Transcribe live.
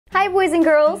Hi boys and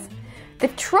girls! The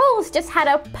trolls just had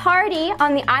a party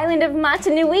on the island of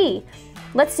Matanui.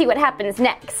 Let's see what happens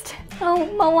next. Oh,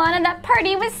 Moana, that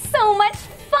party was so much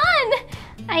fun!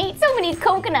 I ate so many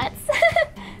coconuts.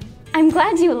 I'm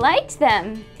glad you liked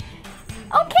them.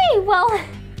 Okay, well,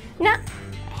 now,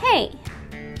 hey,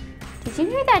 did you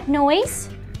hear that noise?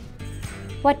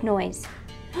 What noise?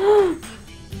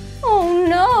 Oh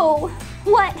no!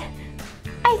 What?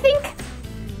 I think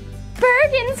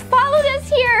Bergens followed us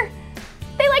here.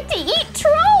 They like to eat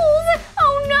trolls.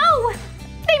 Oh no!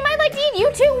 They might like to eat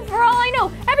you too, for all I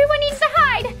know. Everyone needs to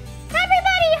hide.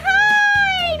 Everybody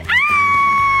hide!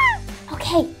 Ah!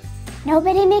 Okay,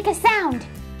 nobody make a sound.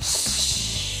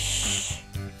 Shh.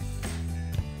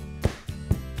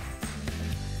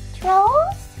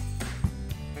 Trolls?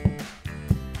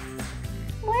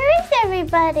 Where is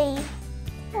everybody?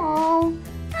 Oh,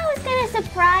 I was gonna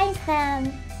surprise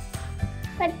them.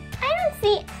 But I don't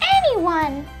see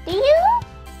anyone. Do you?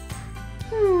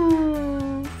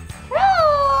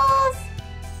 Trolls!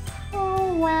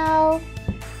 Oh, well.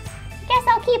 Guess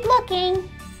I'll keep looking.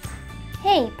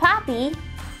 Hey, Poppy.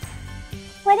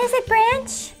 What is it,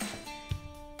 Branch?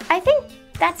 I think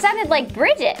that sounded like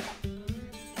Bridget.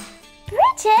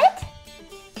 Bridget?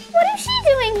 What is she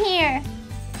doing here?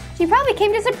 She probably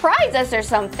came to surprise us or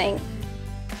something.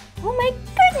 Oh my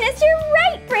goodness, you're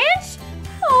right, Branch.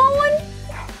 Oh, and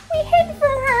we hid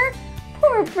from her.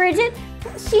 Poor Bridget.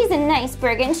 She's a nice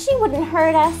Bergen. She wouldn't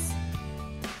hurt us.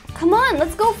 Come on,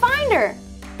 let's go find her.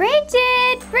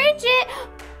 Bridget! Bridget!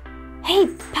 Hey,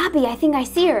 Poppy, I think I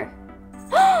see her.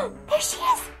 There she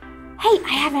is. Hey,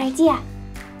 I have an idea.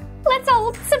 Let's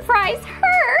all surprise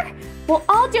her. We'll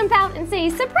all jump out and say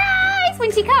surprise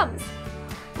when she comes.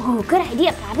 Oh, good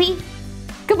idea, Poppy.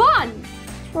 Come on.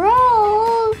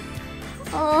 Trolls.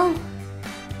 Oh,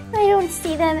 I don't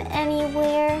see them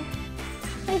anywhere.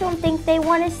 I don't think they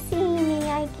want to see me,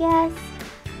 I guess.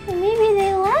 Or maybe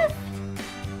they left?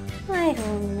 I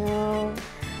don't know.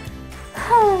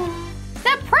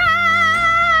 Surprise!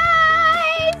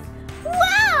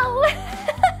 Wow!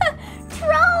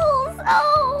 Trolls!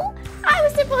 Oh, I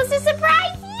was supposed to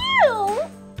surprise you!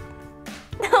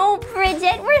 Oh,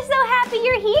 Bridget, we're so happy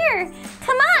you're here.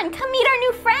 Come on, come meet our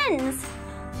new friends.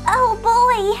 Oh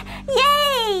boy,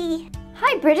 yay!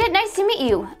 Hi, Bridget, nice to meet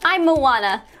you. I'm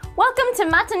Moana. Welcome to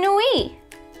Matanui.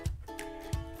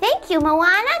 Thank you,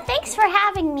 Moana. Thanks for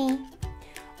having me.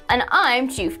 And I'm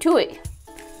Chief Tui.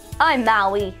 I'm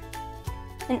Maui.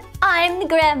 And I'm the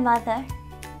grandmother.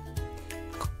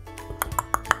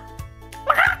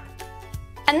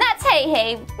 And that's Hey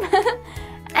Hey.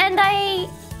 And I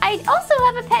also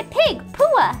have a pet pig,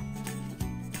 Pua.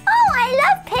 Oh, I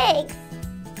love pigs.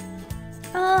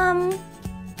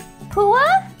 Pua?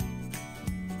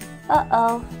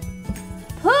 Uh-oh.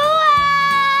 Pua!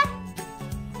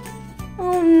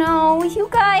 Oh no, you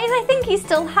guys, I think he's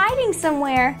still hiding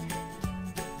somewhere.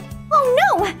 Oh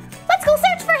no! Let's go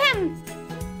search for him!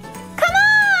 Come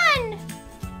on!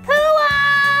 Pua!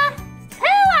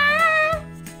 Pua!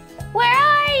 Where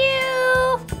are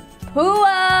you?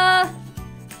 Pua!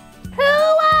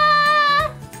 Pua!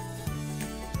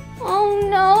 Oh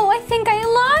no, I think I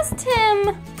lost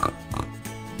him.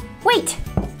 Wait!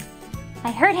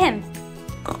 I heard him.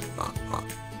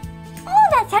 Oh,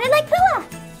 that sounded like Pua!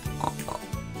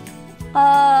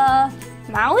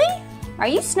 Maui? Are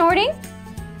you snorting?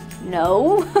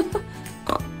 No.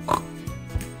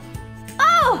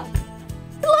 Oh!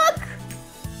 Look!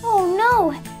 Oh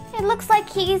no! It looks like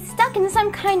he's stuck in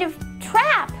some kind of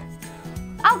trap.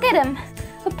 I'll get him.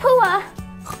 Pua!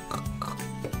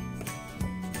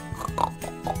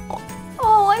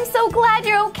 Oh, I'm so glad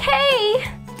you're okay!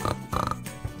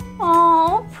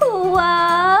 Oh,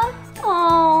 Pua!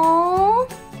 Oh!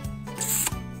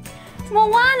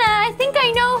 Moana, I think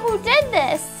I know who did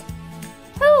this.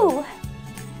 Who?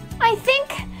 I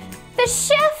think the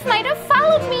chef might have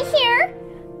followed me here.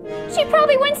 She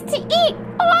probably wants to eat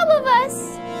all of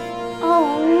us.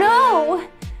 Oh no!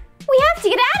 We have to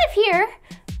get out of here.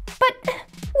 But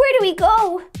where do we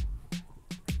go?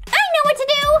 I know what to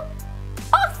do!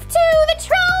 Off to the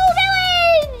Troll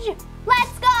Village!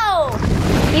 Let's go!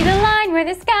 See the line where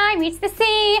the sky meets the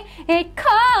sea. It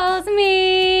calls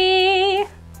me.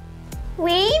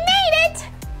 We made it!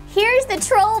 Here's the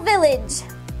Troll Village.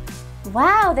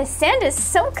 Wow, the sand is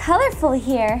so colorful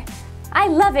here. I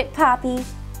love it, Poppy.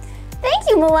 Thank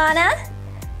you, Moana.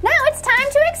 Now it's time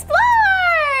to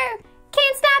explore!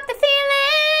 Can't stop the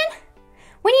feeling.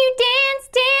 When you dance,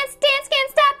 dance, dance,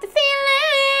 can't stop the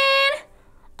feeling.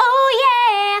 Oh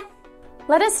yeah!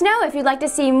 Let us know if you'd like to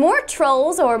see more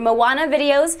Trolls or Moana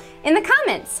videos in the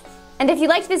comments. And if you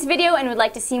liked this video and would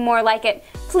like to see more like it,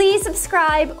 please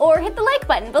subscribe or hit the like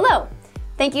button below.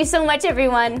 Thank you so much,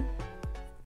 everyone.